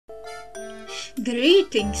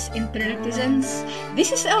Greetings, internetizens.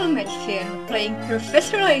 This is Elmerthien playing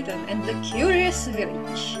Professor Layton and the Curious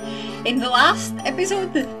Village. In the last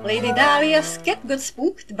episode, Lady Dahlia's cat got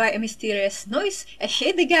spooked by a mysterious noise, a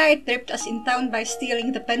shady guy tripped us in town by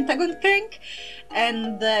stealing the Pentagon crank,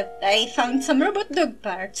 and I found some robot dog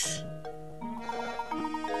parts.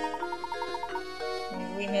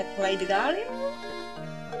 We met Lady Dahlia.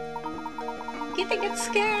 Kitty gets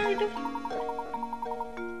scared.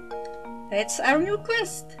 That's our new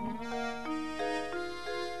quest.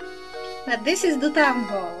 But this is the town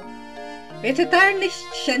hall, with a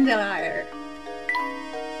tarnished chandelier.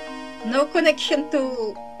 No connection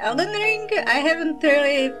to Elden Ring. I haven't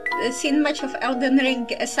really seen much of Elden Ring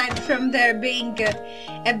aside from there being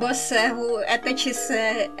a boss who attaches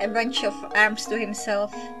a bunch of arms to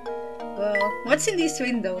himself. Well, what's in these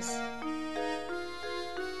windows?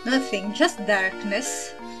 Nothing, just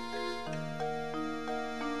darkness.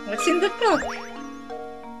 What's in the clock?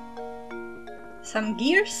 Some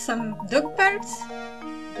gears, some dog parts?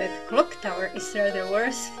 That clock tower is rather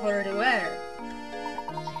worse for the wear.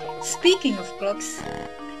 Speaking of clocks,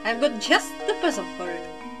 I've got just the puzzle for you.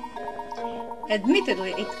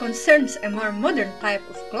 Admittedly, it concerns a more modern type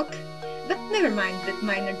of clock, but never mind that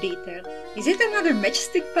minor detail. Is it another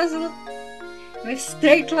matchstick puzzle? With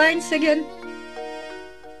straight lines again?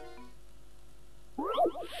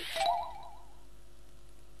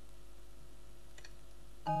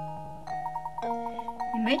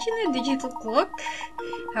 Imagine a digital clock.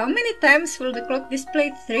 How many times will the clock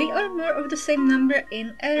display 3 or more of the same number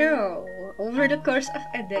in a row over the course of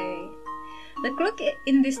a day? The clock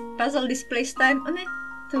in this puzzle displays time on a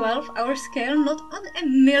 12-hour scale, not on a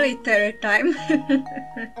military time.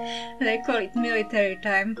 They call it military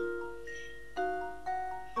time.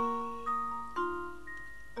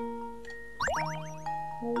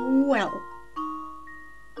 Well,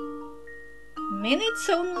 minutes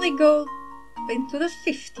only go into the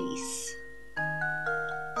 50s.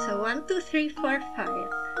 So 1, 2, 3, 4, 5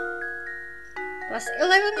 plus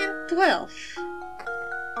 11 and 12.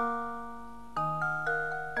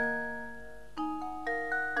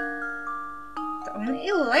 Only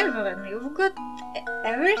 11. You've got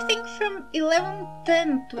everything from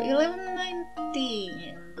 11:10 to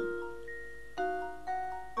 11:19.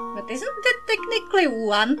 But isn't that technically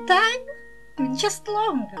one time? Just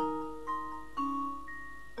longer.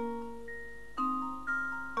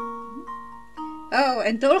 Oh,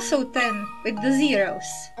 and also 10 with the zeros.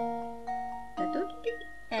 That would be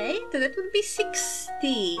 8, that would be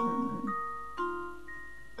 16.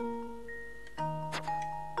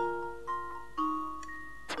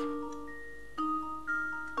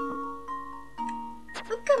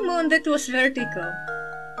 Oh, come on, that was vertical.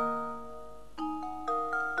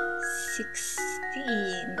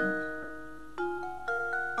 16.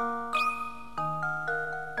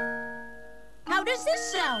 How does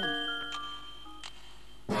this sound?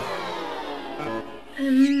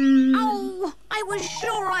 Oh, I was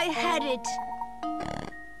sure I had it.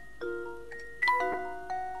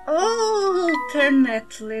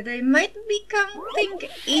 Alternately, they might be counting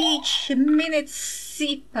each minute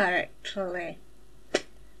separately.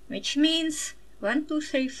 Which means 1, 2,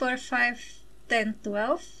 3, 4, 5, 10,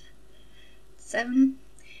 12, 7,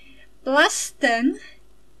 plus 10,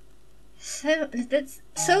 7, that's,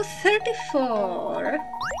 so 34.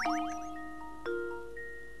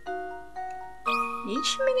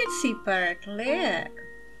 Each minute separately.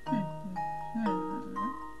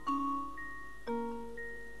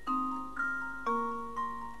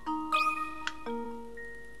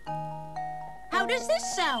 How does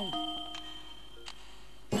this sound?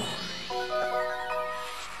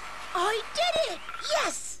 I did it!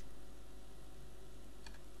 Yes!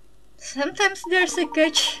 Sometimes there's a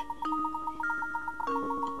catch.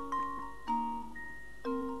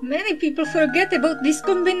 Many people forget about these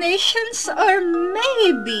combinations, or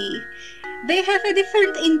maybe they have a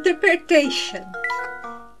different interpretation.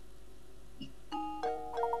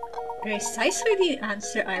 Precisely the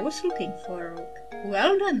answer I was looking for.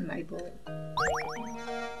 Well done, my boy.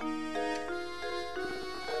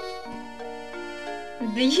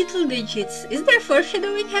 Digital digits. Is there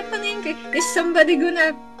foreshadowing happening? Is somebody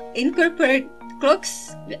gonna incorporate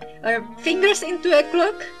clocks or fingers into a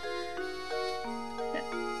clock?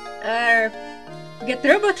 Or get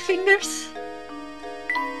robot fingers?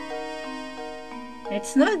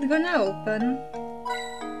 It's not gonna open.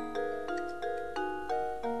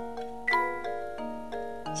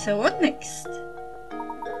 So what next?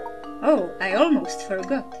 Oh, I almost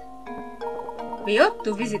forgot. We ought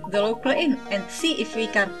to visit the local inn and see if we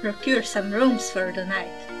can procure some rooms for the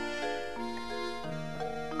night.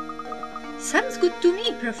 Sounds good to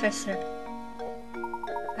me, Professor.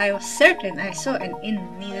 I was certain I saw an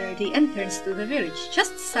inn near the entrance to the village,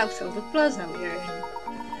 just south of the plaza we are in.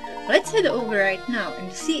 Let's head over right now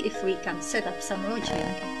and see if we can set up some lodging.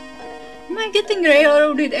 Am I getting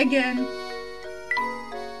railroaded again?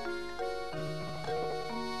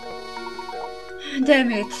 Damn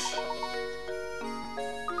it.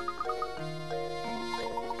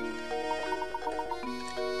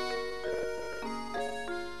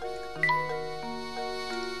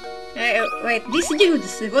 Wait, these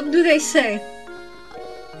dudes, what do they say?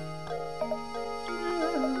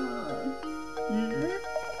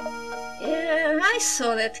 Yeah, I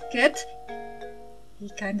saw that cat. He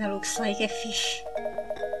kinda looks like a fish.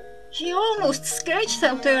 She almost scratched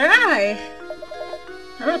out her eye.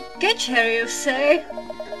 I'll catch her, you say?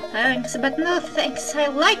 Thanks, but no thanks. I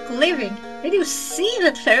like living. Did you see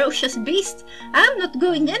that ferocious beast? I'm not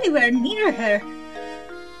going anywhere near her.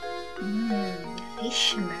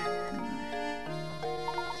 Fishman.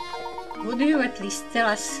 Would you at least tell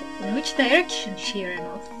us in which direction she ran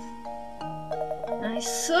off? I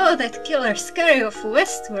saw that killer scurry off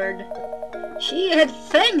westward. She had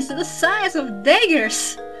fangs the size of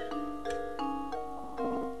daggers.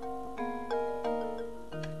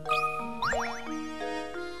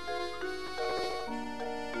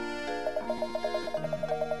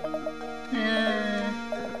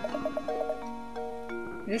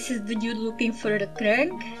 This is the dude looking for the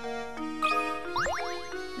crank?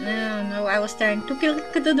 No, I was trying to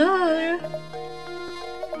kick the door.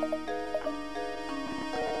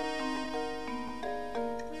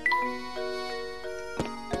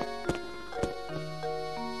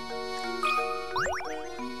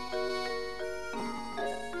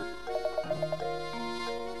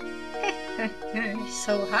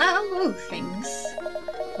 So how go things?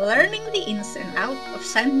 Learning the ins and outs of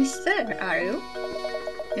Saint Mister, are you?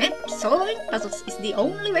 Solving puzzles is the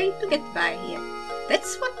only way to get by here.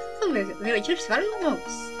 That's what the villagers value most.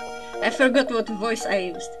 I forgot what voice I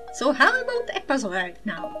used, so how about a puzzle right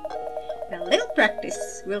now? A little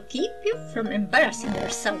practice will keep you from embarrassing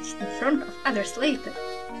yourselves in front of others later.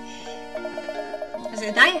 As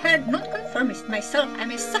a die-hard nonconformist myself,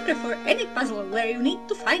 I'm a sucker for any puzzle where you need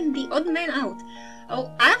to find the odd man out. Oh,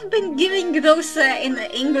 I've been giving those in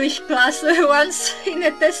English class once in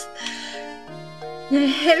a test.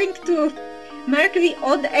 Having to mark the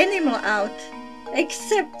odd animal out.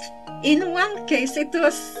 Except in one case it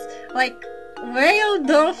was like whale,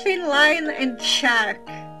 dolphin, lion and shark.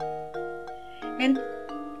 And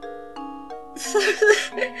so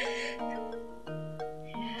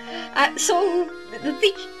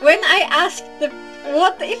when I asked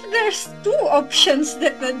what if there's two options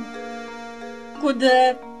that could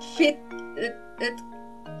fit, that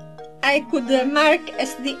I could mark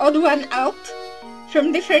as the odd one out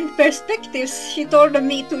from different perspectives, she told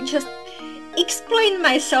me to just explain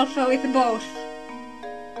myself with both.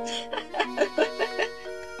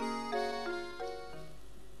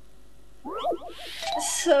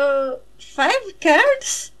 So, 5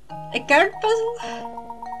 cards? A card puzzle?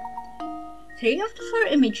 3 of the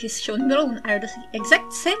 4 images shown below are the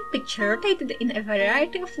exact same picture rotated in a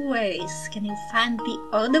variety of ways. Can you find the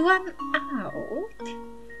odd one out?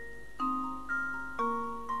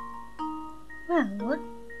 Well...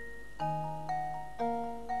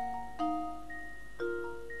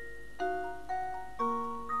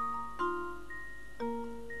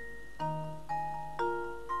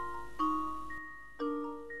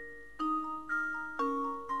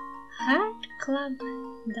 Heart, club,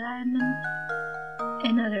 diamond,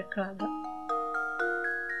 another club.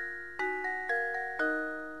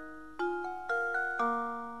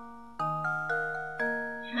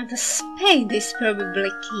 And the spade is probably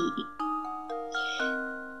key.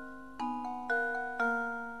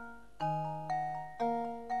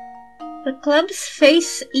 The clubs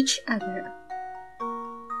face each other.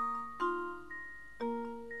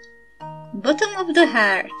 Bottom of the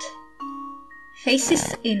heart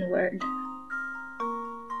faces inward.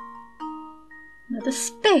 Not a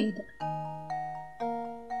spade.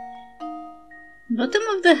 Bottom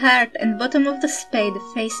of the heart and bottom of the spade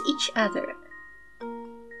face each other.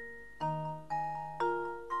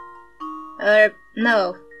 Or,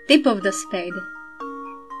 no, tip of the spade.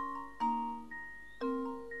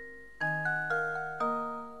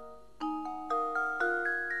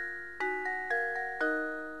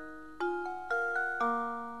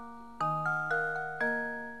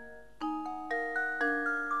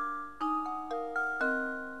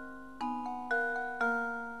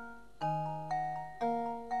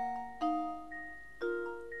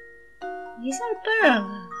 These are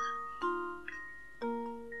parallel.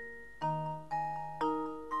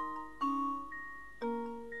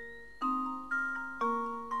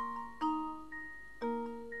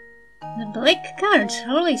 black cards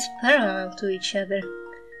are always parallel to each other,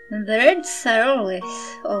 and the reds are always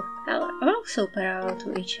also parallel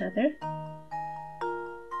to each other.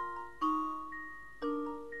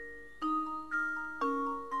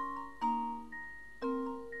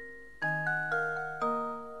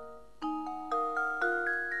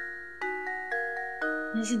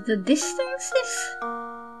 Is it the distances?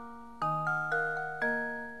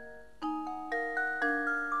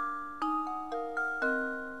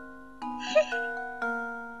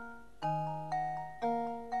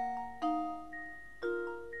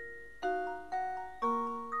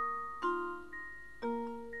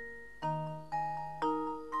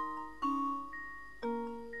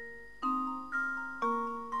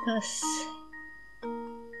 Because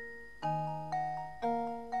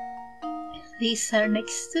these are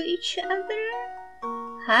next to each other.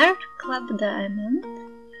 Heart, club, diamond.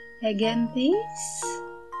 Again these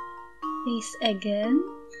again.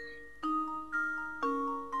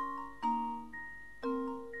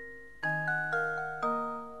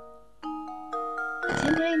 What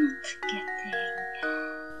am I not getting?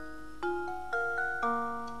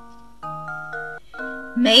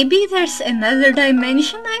 Maybe there's another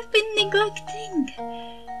dimension I've been neglecting.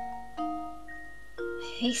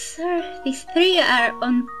 These three are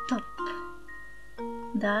on top.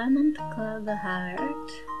 Diamond, club,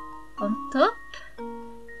 heart. On top.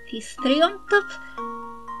 These three on top.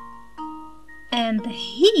 And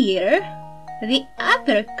here, the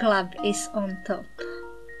other club is on top.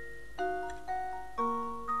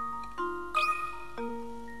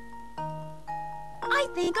 I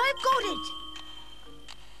think I've got it.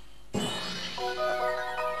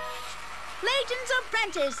 Layton's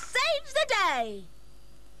apprentice saves the day.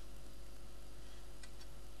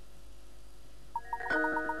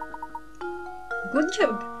 Good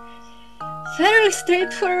job. Fairly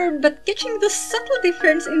straightforward, but catching the subtle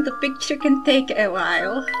difference in the picture can take a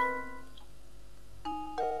while.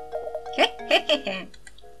 Hehehe.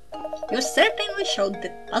 You certainly showed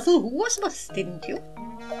that puzzle who was boss, didn't you?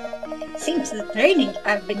 Seems the training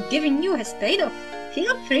I've been giving you has paid off.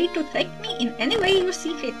 Feel free to thank me in any way you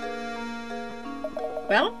see fit.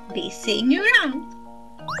 Well, be seeing you around.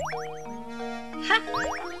 Ha!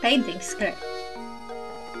 Painting scrap.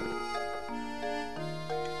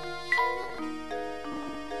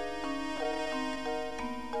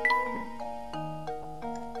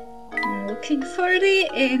 Looking for the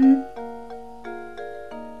inn.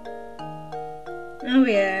 Oh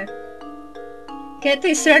yeah. Cat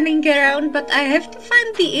is running around, but I have to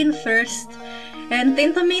find the inn first. And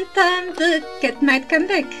in the meantime, the cat might come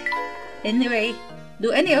back. Anyway,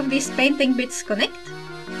 do any of these painting bits connect?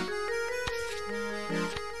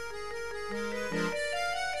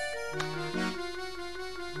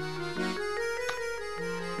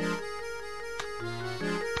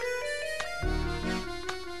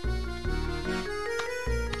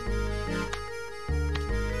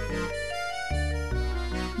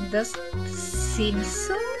 Does seem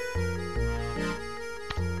so?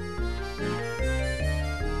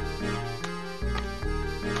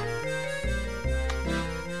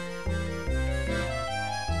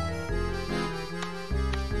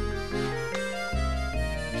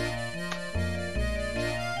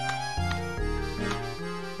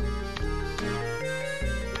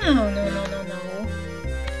 No.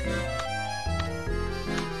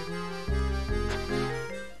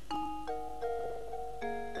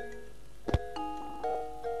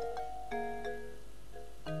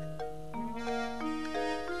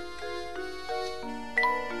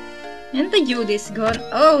 And the Jude is gone.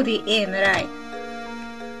 Oh, the inn, right.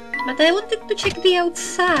 But I wanted to check the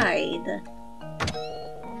outside.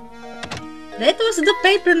 That was the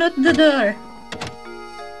paper, not the door.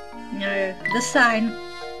 The sign.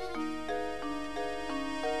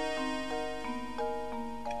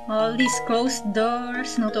 All these closed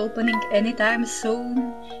doors, not opening anytime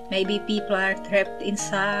soon. Maybe people are trapped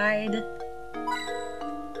inside.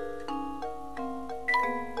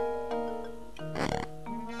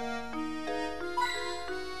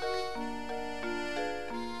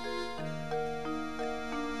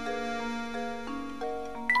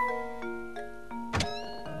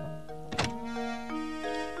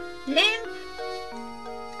 Lamp.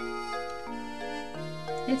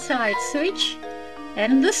 It's a light switch.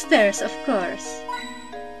 And the stairs, of course.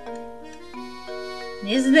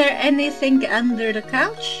 Is there anything under the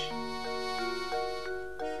couch?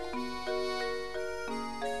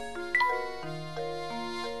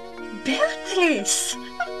 Beatrice!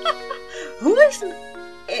 Who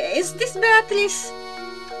is this Beatrice?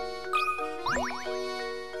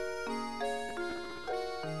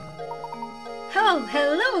 Oh,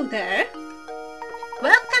 hello there.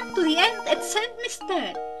 Welcome come to the end at St.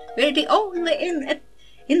 Mister. We're the only inn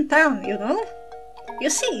in town, you know. You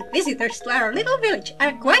see, visitors to our little village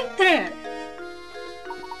are quite rare.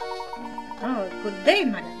 Oh, good day,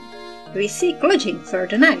 madam. We seek lodging for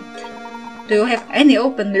the night. Do you have any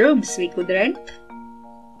open rooms we could rent?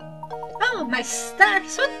 Oh, my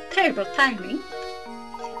stars, what terrible timing.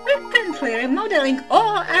 We're currently remodeling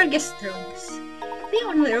all our guest rooms. The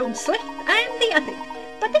only rooms left are in the attic,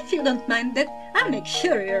 but if you don't mind that, I'll make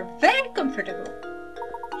sure you're very comfortable.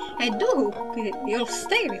 I do hope you'll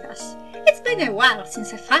stay with us. It's been a while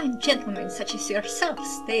since a fine gentleman such as yourself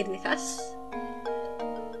stayed with us.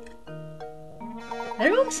 The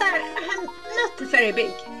rooms are not very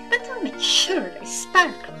big, but I'll make sure they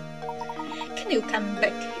sparkle. Can you come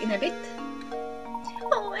back in a bit?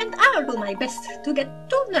 Oh, and I'll do my best to get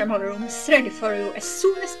 2 normal rooms ready for you as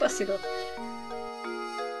soon as possible.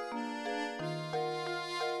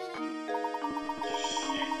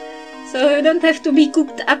 So you don't have to be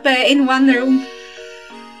cooped up in one room.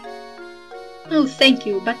 Oh, thank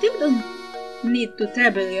you, but you don't need to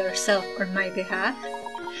trouble yourself on my behalf.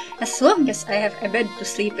 As long as I have a bed to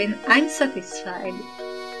sleep in, I'm satisfied.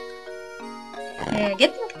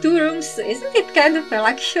 Getting 2 rooms, isn't it kind of a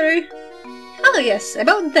luxury? Oh yes,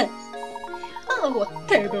 about that. Oh, what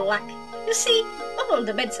terrible luck. You see, all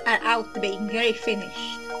the beds are out being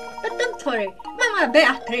refinished. But don't worry, Mama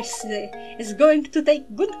Beatrice is going to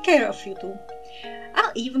take good care of you two.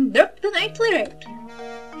 I'll even drop the nightly rate.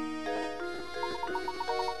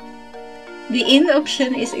 The inn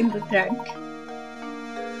option is in the trunk.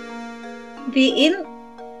 The inn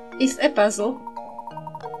is a puzzle.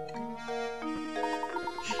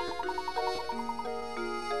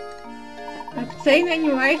 Obtain a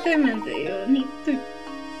new item and you need to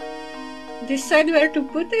decide where to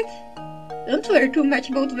put it. Don't worry too much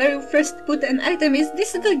about where you first put an item. Is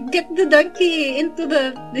this the get the donkey into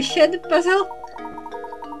the shed puzzle?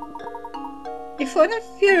 If one of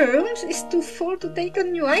your rooms is too full to take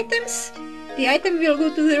on new items, the item will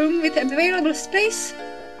go to the room with available space.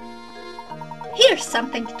 Here's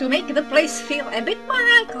something to make the place feel a bit more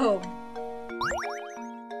like home.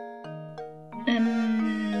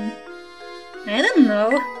 I don't know.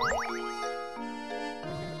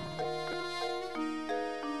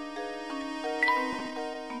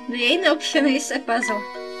 The inn option is a puzzle.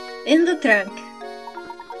 In the trunk.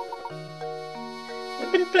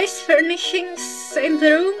 You can place furnishings in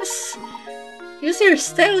the rooms. Use your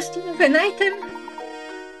stylus to move an item.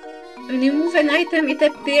 When you move an item, it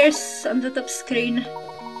appears on the top screen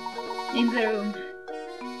in the room.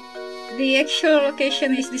 The actual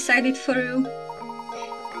location is decided for you.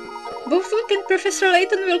 Both Luke and Professor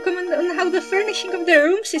Layton will comment on how the furnishing of their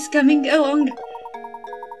rooms is coming along.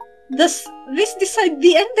 Does this decide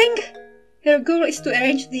the ending? Their goal is to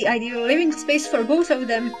arrange the ideal living space for both of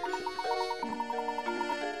them.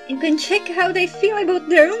 You can check how they feel about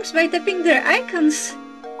their rooms by tapping their icons.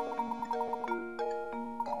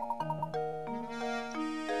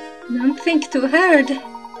 Don't think too hard.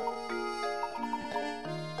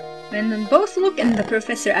 When both Luke and the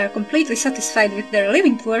Professor are completely satisfied with their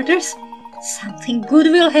living quarters, something good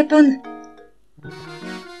will happen.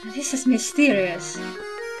 This is mysterious.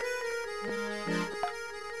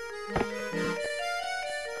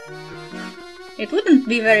 It wouldn't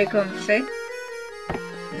be very comfy.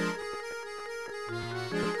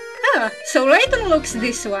 Ah, so Layton looks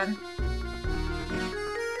this one.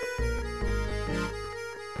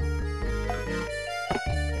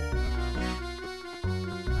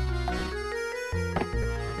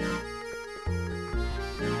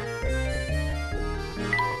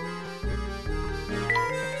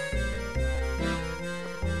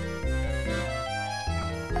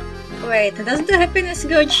 Wait, does the happiness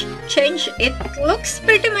gauge change? It looks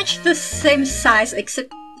pretty much the same size,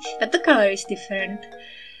 except that the color is different.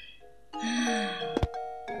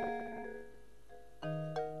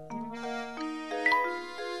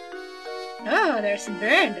 Oh, there's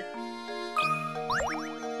bread.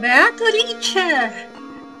 Beatrice!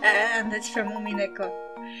 And that's from Umineko.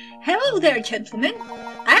 Hello there, gentlemen.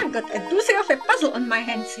 I've got a doozy of a puzzle on my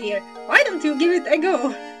hands here. Why don't you give it a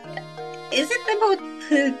go? Is it about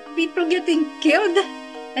people getting killed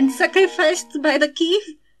and sacrificed by the key?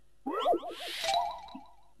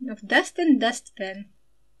 Of dust and dustpan.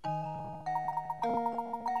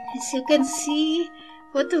 As you can see,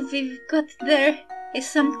 what we've got there is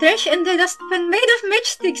some trash and a dustpan made of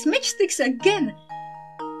matchsticks. Matchsticks again!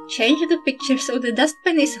 Change the picture so the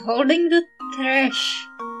dustpan is holding the trash.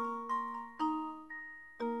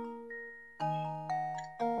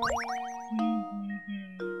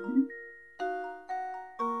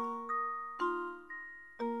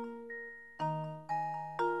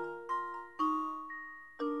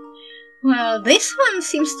 Well, this one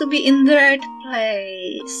seems to be in the right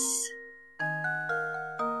place.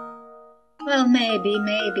 Well, maybe.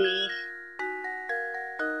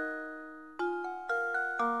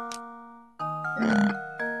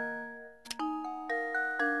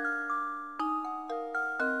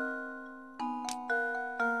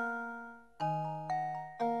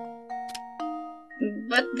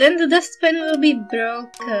 But then the dustpan will be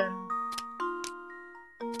broken.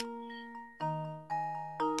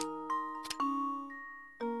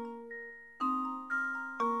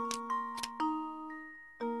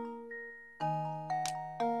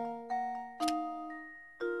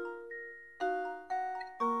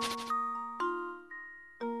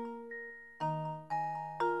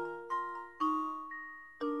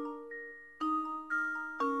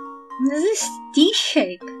 This is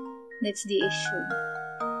T-shape. That's the issue.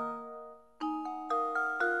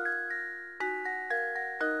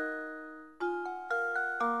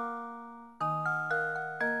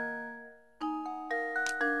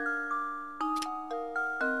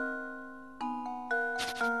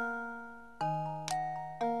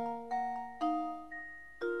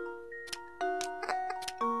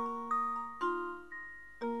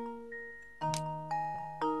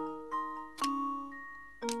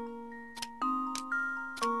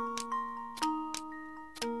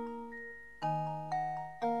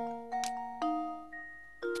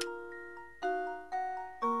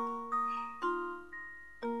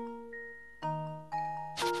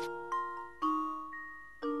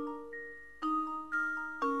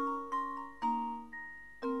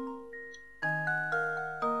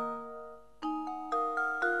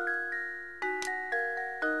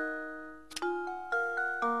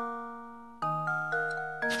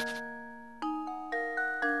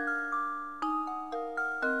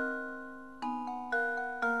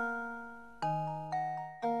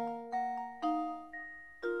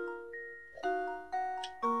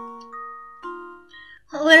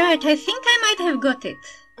 Alright, I think I might have got it.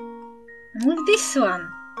 Move this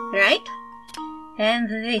one, right? And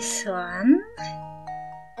this one.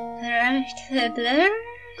 Right there.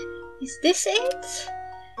 Is this it?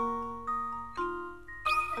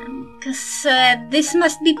 Because this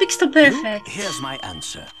must be pixel perfect. Here's my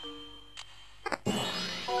answer.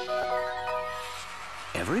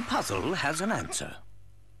 Every puzzle has an answer.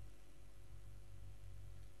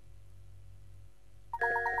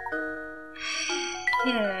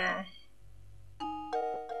 Yeah.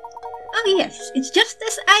 Oh yes, it's just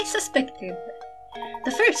as I suspected.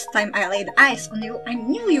 The first time I laid eyes on you, I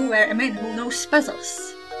knew you were a man who knows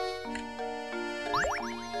puzzles.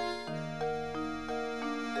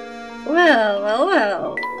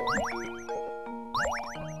 Well.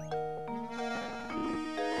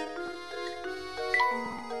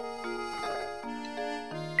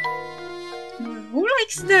 Who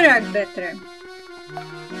likes the rug better?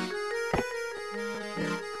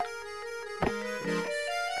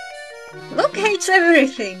 Luke hates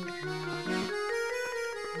everything.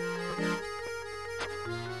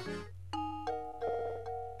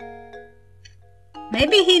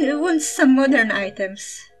 Maybe he wants some modern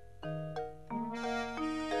items.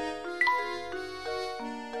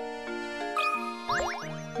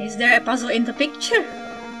 Is there a puzzle in the picture?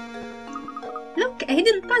 Look, a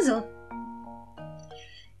hidden puzzle.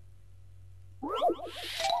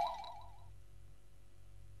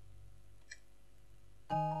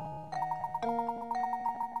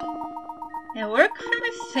 A work from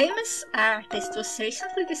a famous artist was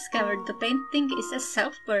recently discovered. The painting is a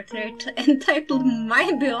self-portrait entitled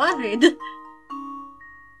My Beloved.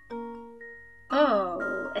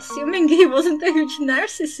 Oh, assuming he wasn't a huge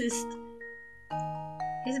narcissist.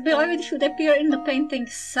 His beloved should appear in the painting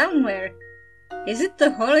somewhere. Is it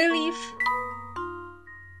the holy leaf?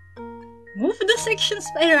 Move the sections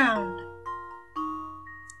around.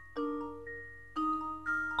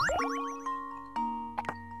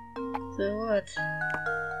 So what?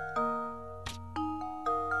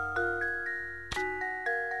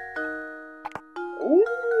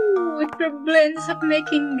 Ooh, it probably ends up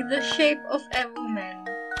making the shape of a woman.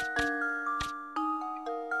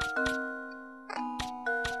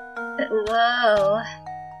 Whoa.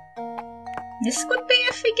 This could be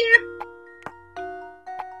a figure.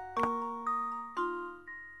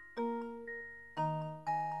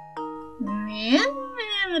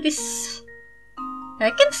 Yeah, this... I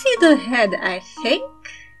can see the head, I think.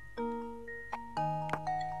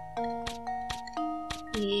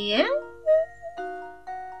 Yeah.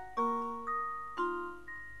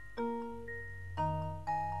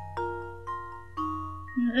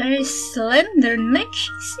 Very slender neck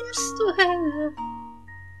she seems to have.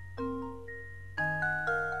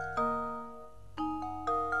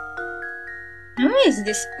 Who is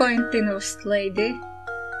this pointy-nosed lady?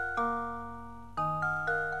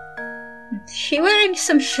 Is she wearing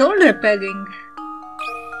some shoulder padding?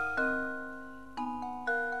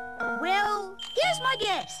 Well, here's my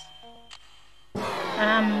guess.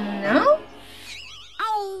 No?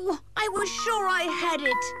 Oh, I was sure I had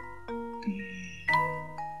it.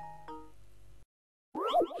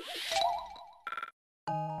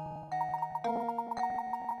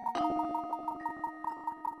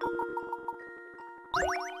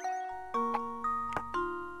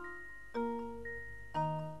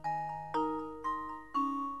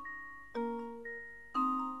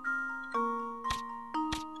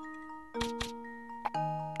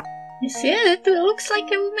 You see, it looks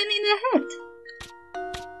like a woman in a hat.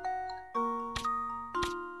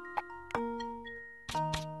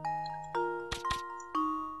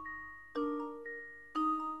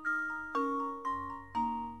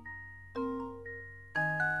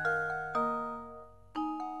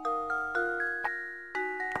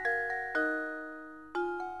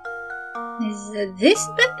 Is this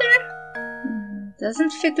better?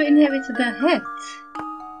 Doesn't fit to inhabit the hat.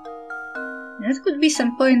 That could be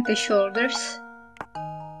some pointy shoulders.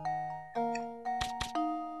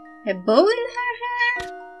 A bow in her hair?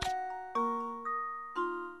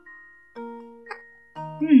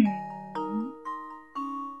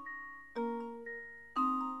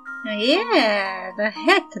 Yeah, the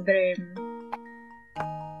hat brim.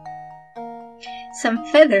 Some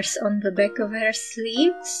feathers on the back of her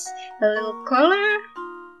sleeves, a little collar.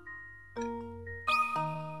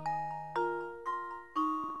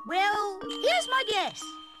 Well, here's my guess.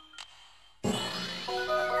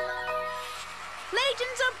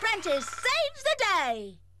 Layton's apprentice saves the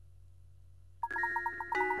day.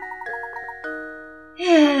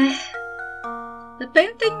 The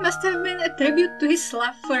painting must have been a tribute to his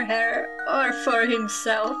love for her or for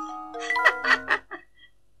himself.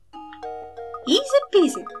 Easy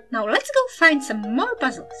peasy. Now let's go find some more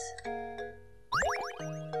puzzles.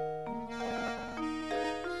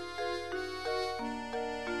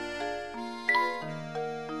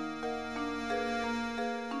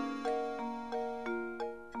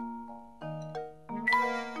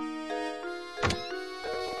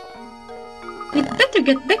 We'd better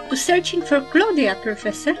get back to searching for Claudia,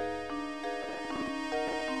 Professor.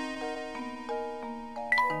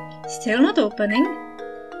 Still not opening.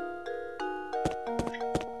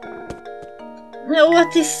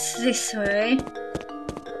 What is this way?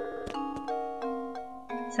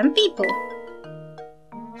 Some people.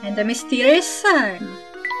 And a mysterious sign.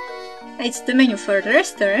 It's the menu for the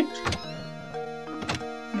restaurant.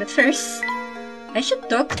 But first, I should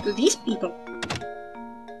talk to these people.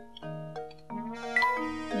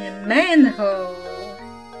 A manhole.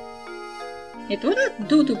 It wouldn't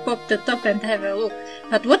do to pop the top and have a look,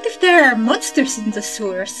 but what if there are monsters in the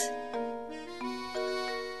sewers?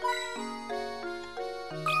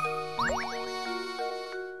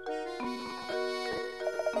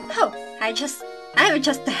 Oh, I've just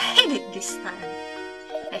had it this time.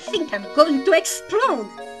 I think I'm going to explode.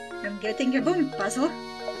 I'm getting a bomb puzzle.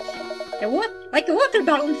 Like a water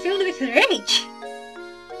balloon filled with rage.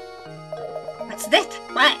 What's that?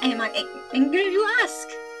 Why am I angry, you ask?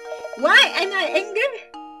 Why am I angry?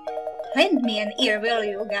 Lend me an ear, will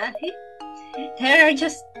you, guy? There are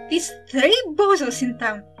just these 3 bozos in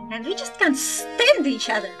town, and we just can't stand each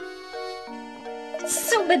other. It's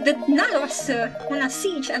so bad that none of us wanna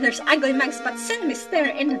see each other's ugly mugs, but send me there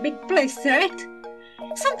in a big place, right?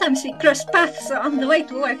 Sometimes we cross paths on the way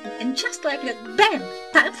to work, and just like that, bam!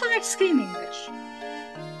 Time for a screaming match.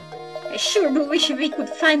 I sure do wish we could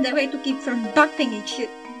find a way to keep from bumping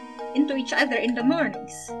into each other in the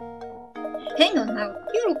mornings. Hang on now,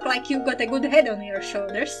 you look like you got a good head on your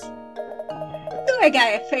shoulders. Do a guy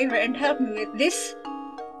a favor and help me with this.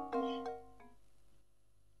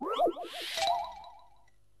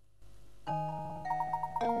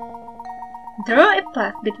 Draw a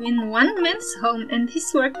path between one man's home and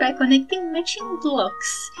his work by connecting matching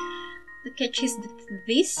blocks. The catch is that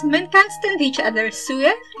these men can't stand each other, so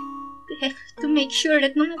you have to make sure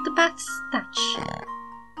that none of the paths touch.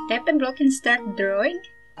 Tap a block and start drawing.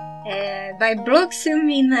 By blocks you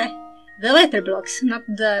mean the letter blocks, not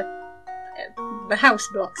the house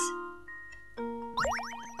blocks.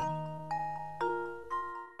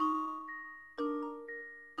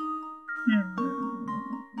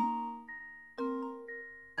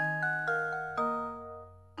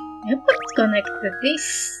 You could connect this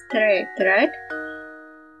straight, right?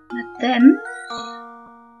 But then...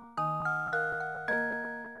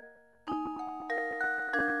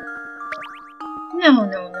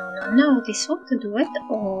 No, this won't do it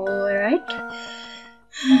all, right?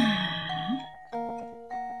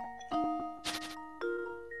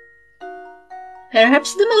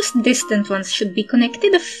 Perhaps the most distant ones should be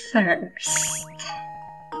connected first.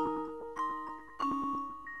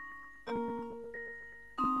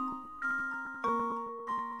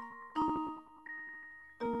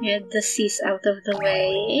 Get the C's out of the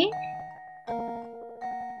way.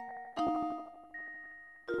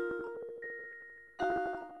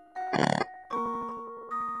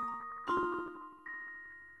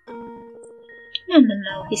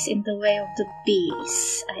 No, he's in the way of the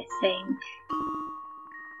bees, I think.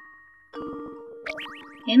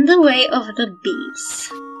 In the way of the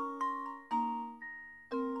bees.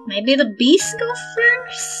 Maybe the bees go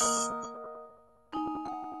first?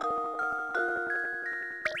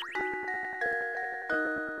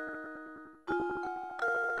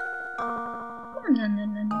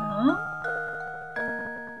 No.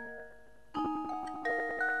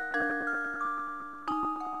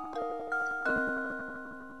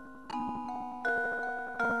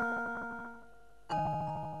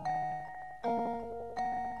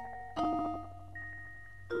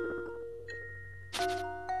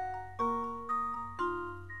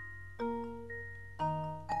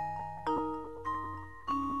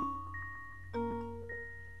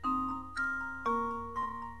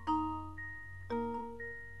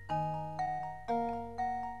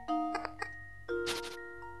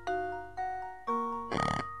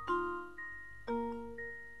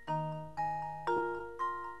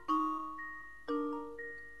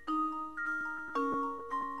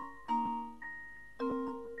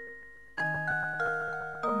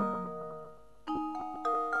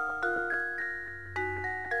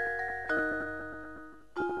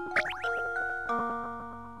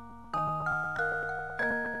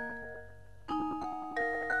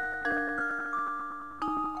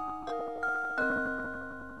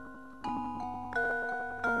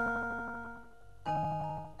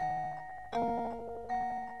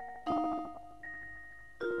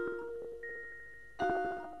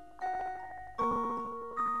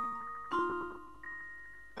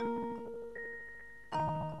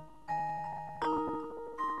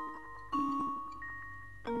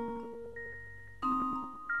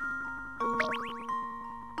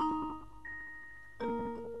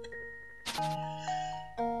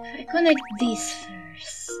 Connect these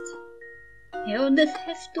first. You would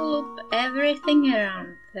have to loop everything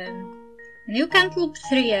around them. And you can't loop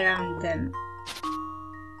 3 around them.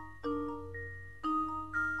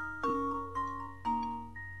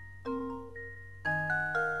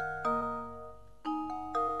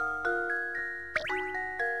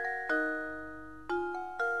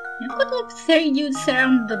 You could loop 3 dudes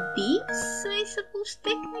around the bees, I suppose,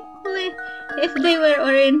 technically, if they were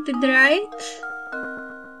oriented right.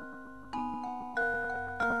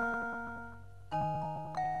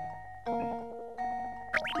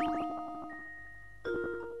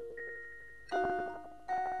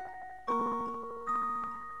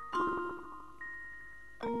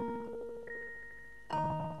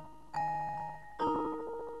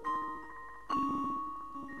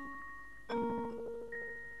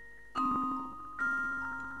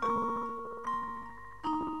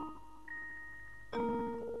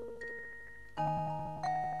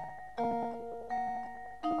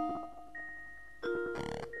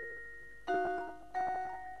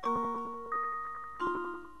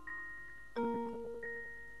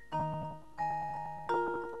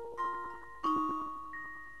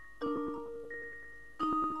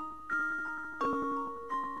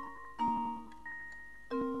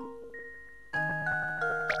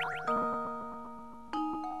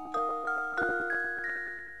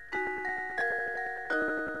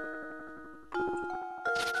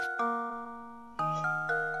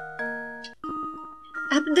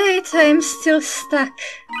 Update, I'm still stuck.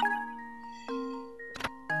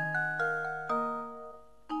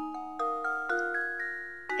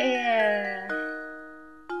 Yeah.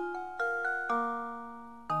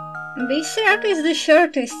 This route is the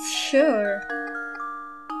shortest, sure.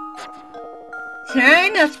 Try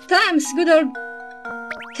enough times, good old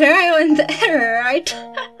trial and error, right?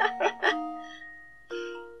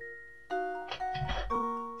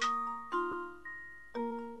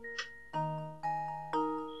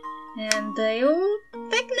 And you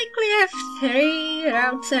technically have 3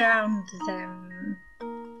 routes around them.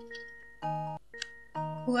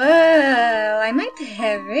 Well, I might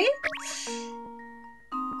have it.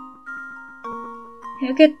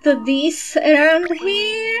 You get to these around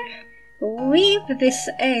here. Weave this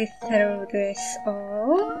A through this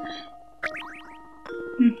O.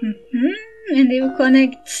 And you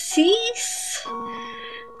connect C's.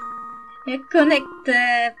 You connect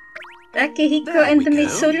Akihiko and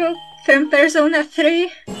Mitsuru from Persona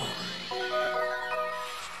 3.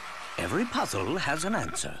 Every puzzle has an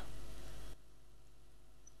answer.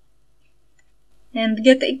 And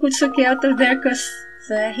get Ikutsuki out of there, cause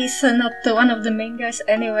he's not one of the main guys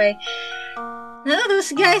anyway. Now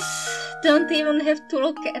those guys don't even have to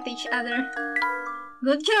look at each other.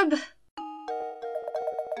 Good job.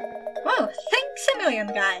 Oh, thanks a million,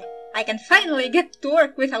 guy. I can finally get to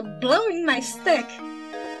work without blowing my stack.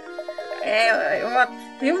 What?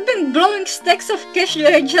 You've been blowing stacks of cash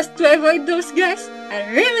just to avoid those guys? I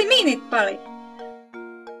really mean it, Polly.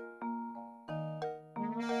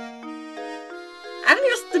 I'm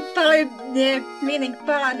used to Polly meaning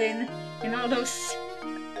Paladin in all those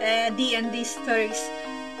D&D stories.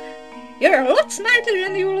 You're a lot smarter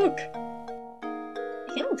than you look.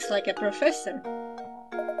 He looks like a professor.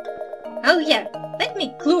 Oh yeah, let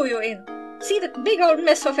me clue you in. See that big old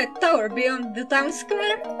mess of a tower beyond the town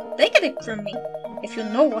square? Take a tip from me. If you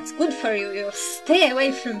know what's good for you, you'll stay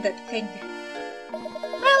away from that thing.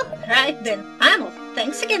 Well, right then. I'm off.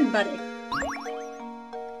 Thanks again, buddy.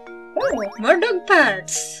 Oh, more dog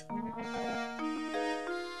parts.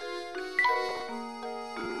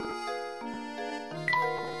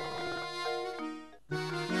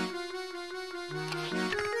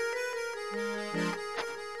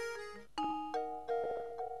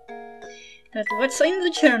 But what's in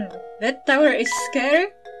the journal? That tower is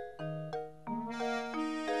scary?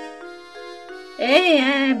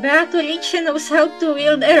 Hey, Beatrice knows how to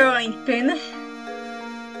wield a rolling pin.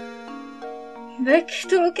 Back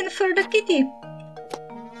to looking for the kitty.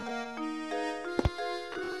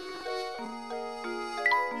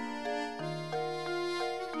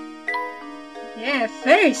 Yeah,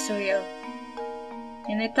 Ferris wheel.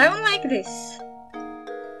 In a town like this.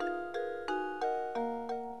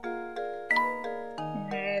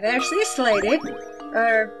 There's this lady,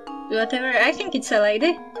 or whatever, I think it's a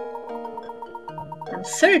lady. I'm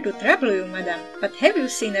sorry to trouble you, madam, but have you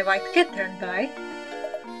seen a white cat run by?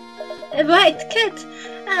 A white cat?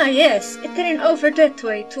 Ah, yes, it ran over that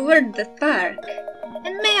way toward the park.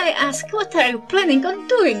 And may I ask, what are you planning on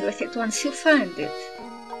doing with it once you find it?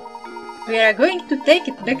 We are going to take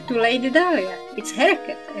it back to Lady Dahlia. It's her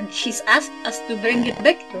cat, and she's asked us to bring it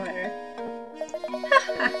back to her. Ha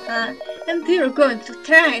ha ha! And you're going to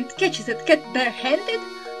try and catch that cat barehanded?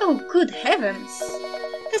 Oh, good heavens!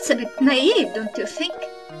 That's a bit naive, don't you think?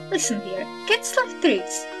 Listen here, cats love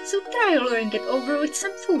treats, so try luring it over with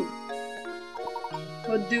some food.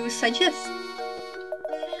 What do you suggest?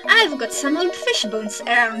 I've got some old fish bones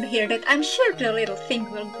around here that I'm sure the little thing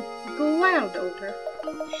will go wild over.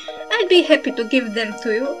 I'd be happy to give them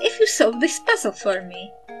to you if you solve this puzzle for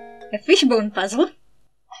me. A fishbone puzzle?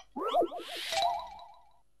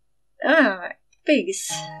 Ah, pigs.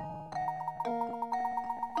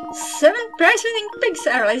 7 prize-winning pigs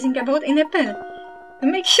are rising about in a pen. To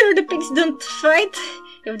make sure the pigs don't fight,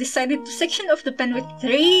 you've decided to section off the pen with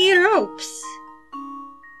 3 ropes.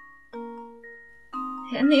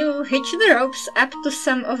 And you hitch the ropes up to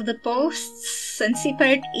some of the posts and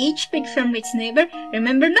separate each pig from its neighbor.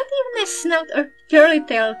 Remember, not even a snout or curly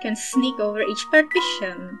tail can sneak over each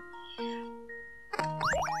partition.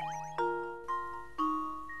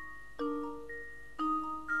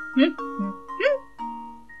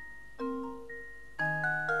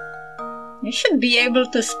 You should be able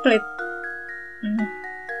to split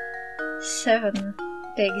 7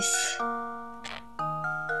 pigs.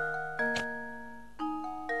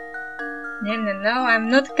 No, I'm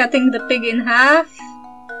not cutting the pig in half.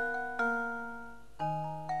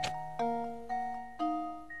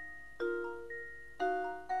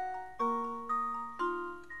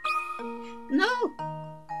 No!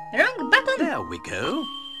 Wrong button! There we go.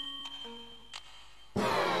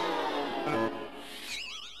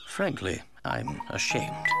 Frankly, I'm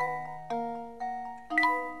ashamed.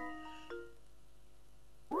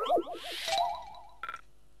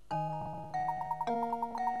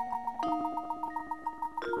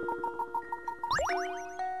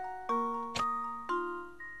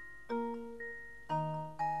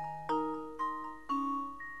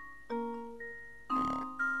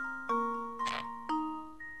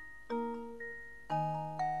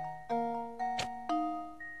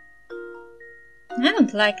 I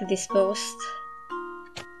don't like this post.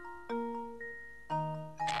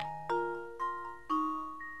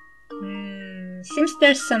 Seems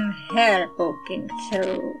there's some hair poking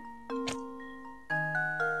through.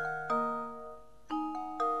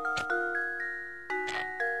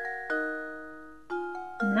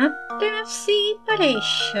 Not enough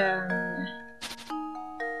separation.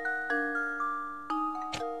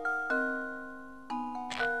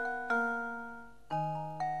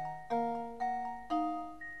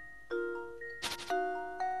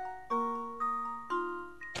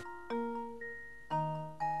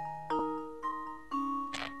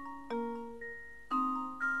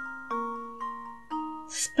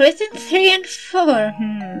 Split in 3 and 4.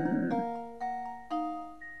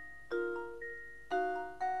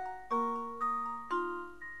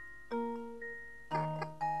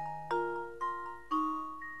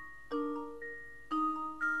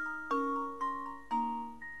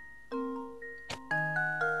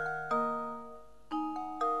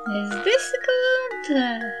 Is this good?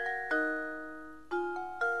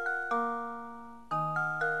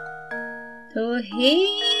 To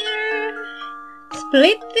here.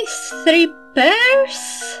 Split these 3 pairs.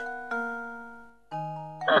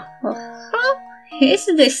 Is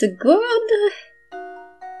this good?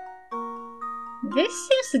 This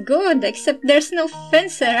seems good, except there's no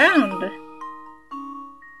fence around.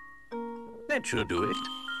 That should do it.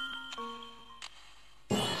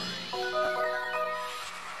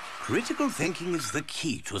 Critical thinking is the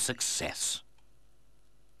key to success.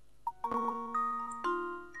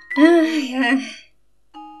 Yeah.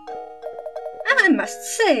 I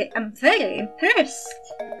must say, I'm very impressed.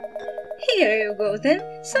 Here you go then,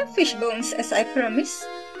 some fish bones as I promised.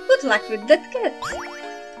 Good luck with that cat.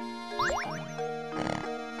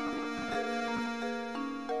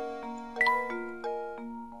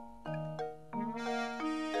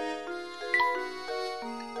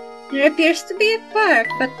 There appears to be a park,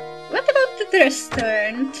 but what about the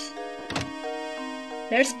restaurant?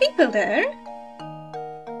 There's people there.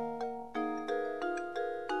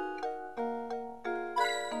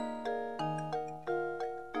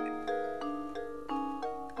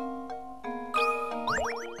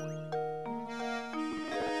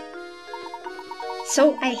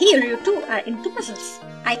 So I hear you two are into puzzles.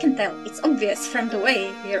 I can tell, it's obvious from the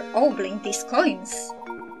way you're ogling these coins.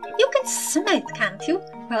 You can smell it, can't you?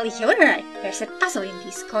 Well, you're right, there's a puzzle in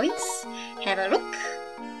these coins. Have a look.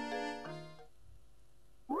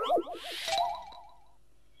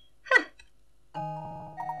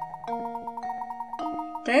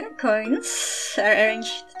 10 coins are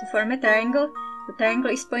arranged to form a triangle. The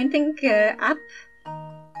triangle is pointing up.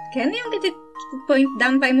 Can you get it to point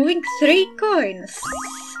down by moving 3 coins?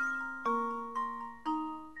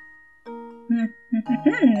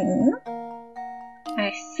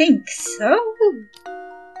 I think so.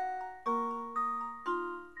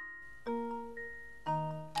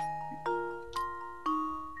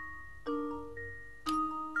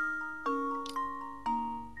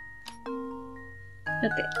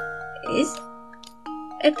 Okay, is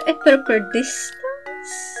at a proper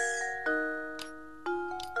distance?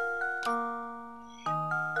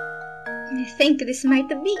 I think this might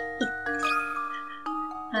be it.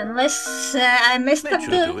 Unless I messed up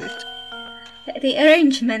the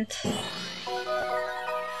arrangement.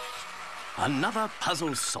 Another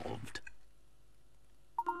puzzle solved.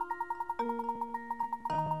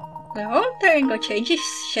 The whole triangle changes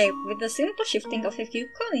shape with the simple shifting of a few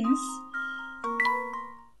coins.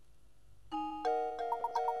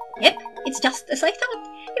 Yep, it's just as I thought.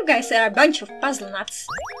 You guys are a bunch of puzzle nuts.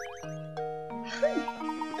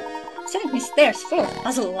 Sent me stairs full of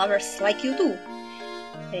puzzle lovers like you do.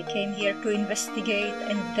 They came here to investigate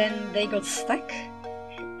and then they got stuck.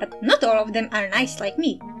 But not all of them are nice like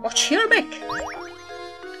me. Watch your back!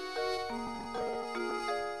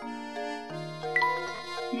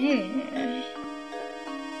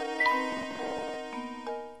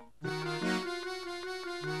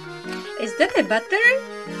 Is that a battery?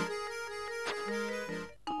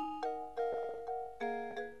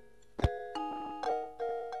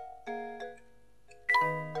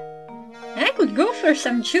 I could go for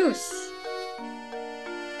some juice.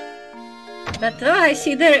 But oh, I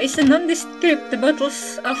see there is a nondescript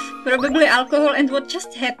bottles of probably alcohol, and what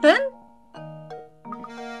just happened?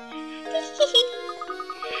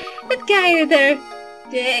 That guy there,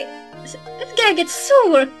 that guy gets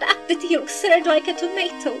so worked up that he looks red like a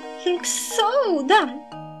tomato. He looks so dumb.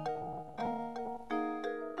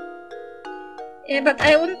 Yeah, but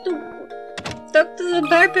I want to talk to the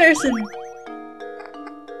bar person.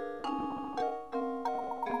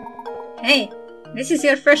 Hey, this is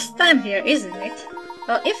your first time here, isn't it?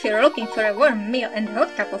 Well, if you're looking for a warm meal and a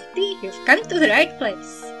hot cup of tea, you've come to the right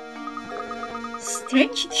place.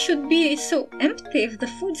 Strange it should be so empty if the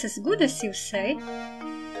food's as good as you say.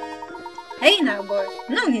 Hey now, boy,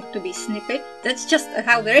 no need to be snippy. That's just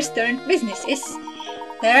how the restaurant business is.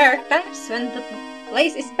 There are times when the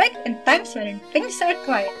place is packed and times when things are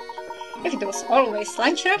quiet. If it was always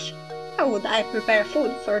lunch rush, how would I prepare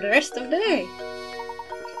food for the rest of the day?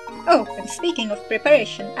 Oh, and speaking of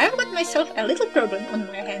preparation, I've got myself a little problem on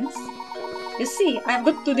my hands. You see, I've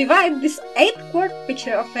got to divide this 8-quart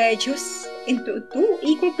pitcher of juice into 2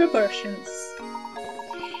 equal proportions.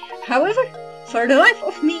 However, for the life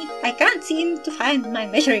of me, I can't seem to find my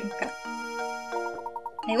measuring cup.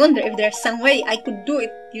 I wonder if there's some way I could do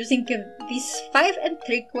it using these 5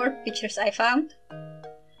 3/4 pictures I found.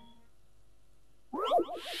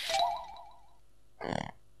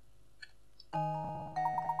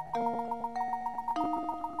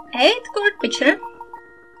 Eight-chord picture.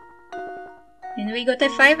 And we got a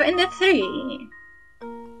 5 and a 3.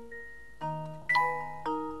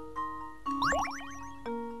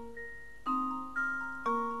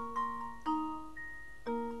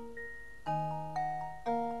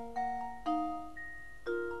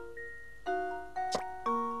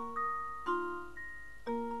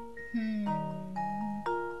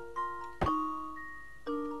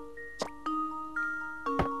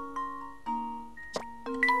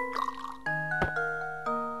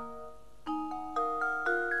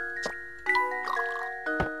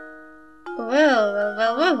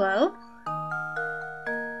 Well.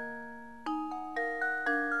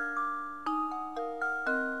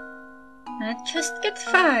 I just get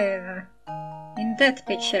 5 in that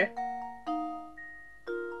picture.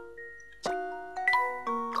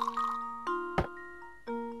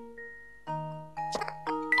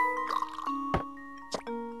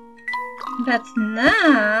 But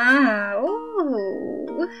now...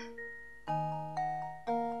 Ooh.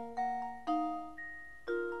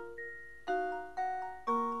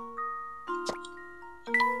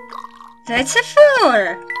 That's a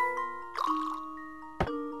 4!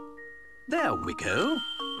 There we go.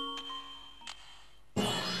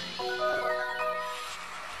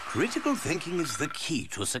 Critical thinking is the key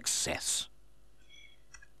to success.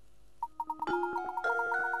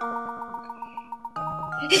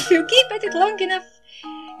 If you keep at it long enough,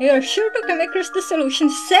 you're sure to come across the solution.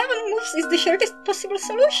 7 moves is the shortest possible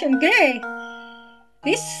solution. Great!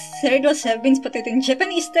 These riddles have been spotted in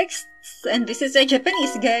Japanese texts, and this is a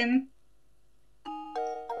Japanese game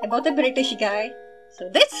about a British guy. So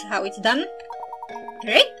that's how it's done.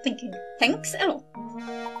 Great thinking. Thanks a lot.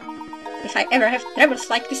 If I ever have troubles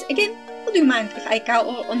like this again, would you mind if I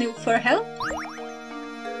call on you for help?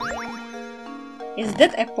 Is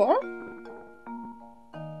that a paw?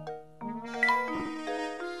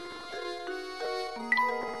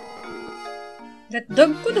 That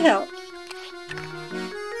dog could help.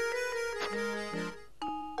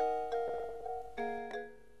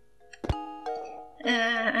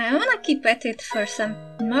 I wanna keep at it for some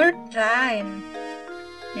more time.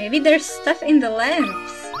 Maybe there's stuff in the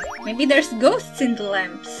lamps. Maybe there's ghosts in the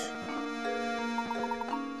lamps.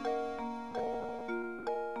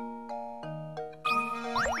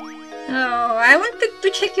 Oh, I wanted to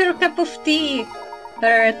check your cup of tea.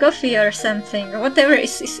 Or coffee or something. Or whatever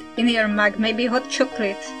is in your mug. Maybe hot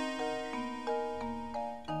chocolate.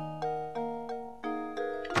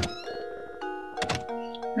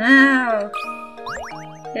 Now.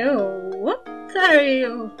 Oh, what are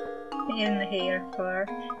you in here for?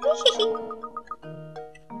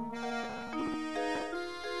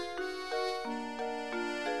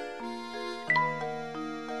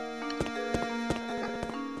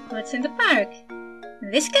 What's in the park?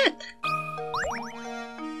 This cat.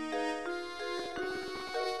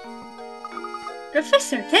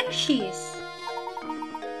 Professor, there she is.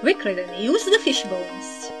 Quickly then, use the fish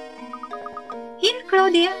bones. Here,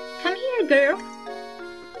 Claudia. Come here, girl.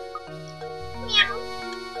 Meow.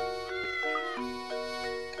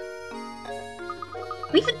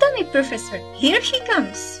 We've done it, Professor. Here she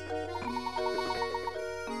comes.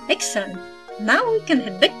 Excellent. Now we can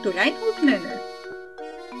head back to Reinhold Manor.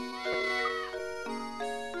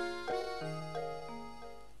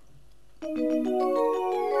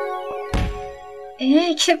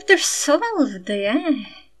 Chapter solved, yeah.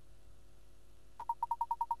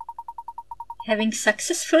 Having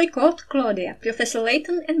successfully caught Claudia, Professor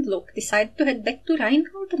Layton and Luke decide to head back to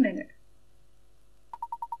Reinhold Manor.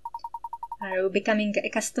 Are you becoming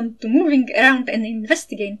accustomed to moving around and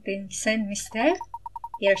investigating, Saint Mister?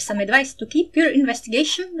 Here's some advice to keep your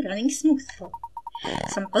investigation running smoothly.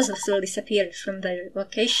 Some puzzles will disappear from their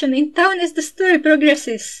location in town as the story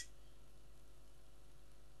progresses.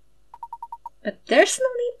 But there's no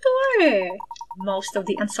need to worry. Most of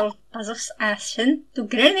the unsolved puzzles are sent to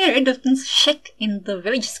Granny Redoutan's shack in the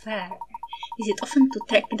village square. Is it often to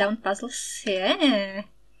track down puzzles? Yeah.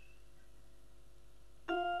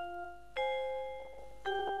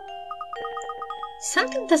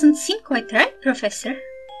 Something doesn't seem quite right, Professor.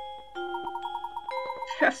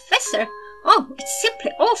 Professor? Oh, it's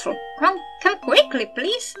simply awful. Come quickly,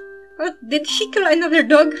 please. Or did she kill another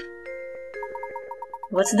dog?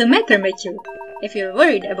 What's the matter, Matthew? If you're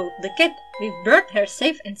worried about the cat, we've brought her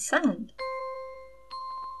safe and sound.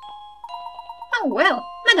 Oh well,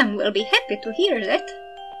 Madame will be happy to hear that.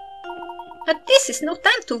 But this is no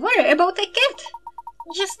time to worry about a cat.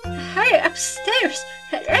 Just hurry upstairs.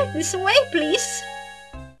 Right this way, please.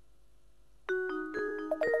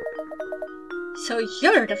 So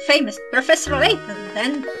you're the famous Professor Layton,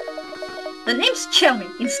 then? The name's Chelmy,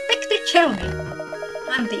 Inspector Chelmy.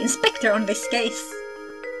 I'm the inspector on this case.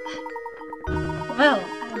 Well,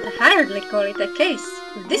 I'd hardly call it a case.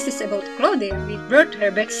 If this is about Claudia, we brought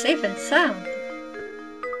her back safe and sound.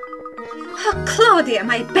 Oh, Claudia,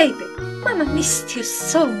 my baby! Mama missed you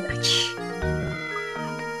so much.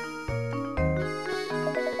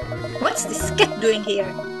 What's this cat doing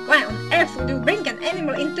here? Why on earth would you bring an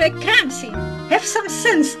animal into a crime scene? Have some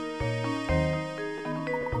sense!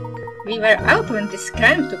 We were out when this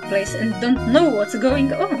crime took place and don't know what's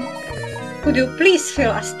going on. Could you please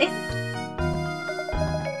fill us in?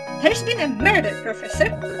 There's been a murder, Professor.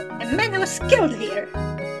 A man was killed here.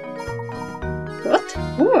 What?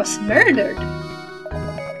 Who was murdered?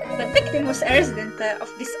 The victim was a resident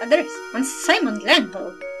of this address, one Simon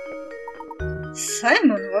Langholm.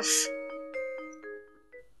 Simon was...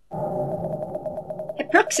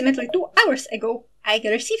 Approximately 2 hours ago, I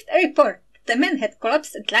received a report that the man had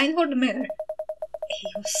collapsed at Langholm Manor. He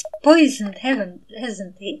was poisoned,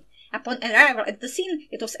 hasn't he? Upon arrival at the scene,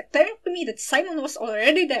 it was apparent to me that Simon was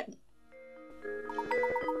already dead.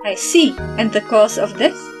 I see. And the cause of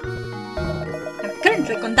death? I'm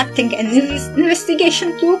currently conducting an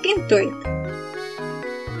investigation to look into it.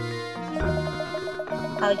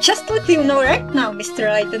 I'll just let you know right now, Mr.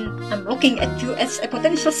 Layton. I'm looking at you as a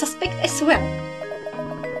potential suspect as well.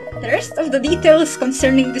 The rest of the details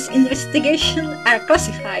concerning this investigation are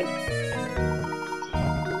classified.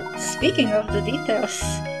 Speaking of the details,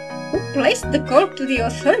 who placed the call to the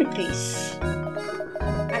authorities?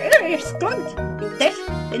 Are your ears clogged? You deaf?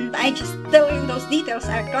 Didn't I just tell you those details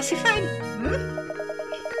are classified?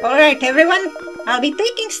 Alright everyone, I'll be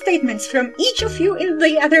taking statements from each of you in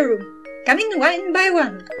the other room. Come in one by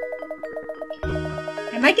one.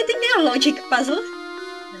 Am I getting a logic puzzle?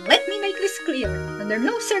 And let me make this clear. Under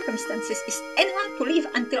no circumstances is anyone to leave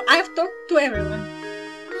until I've talked to everyone.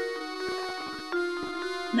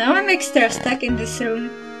 Now I'm extra stuck in this room.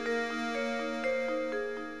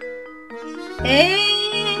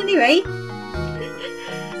 Anyway,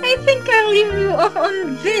 I think I'll leave you off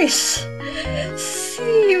on this.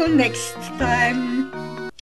 See you next time.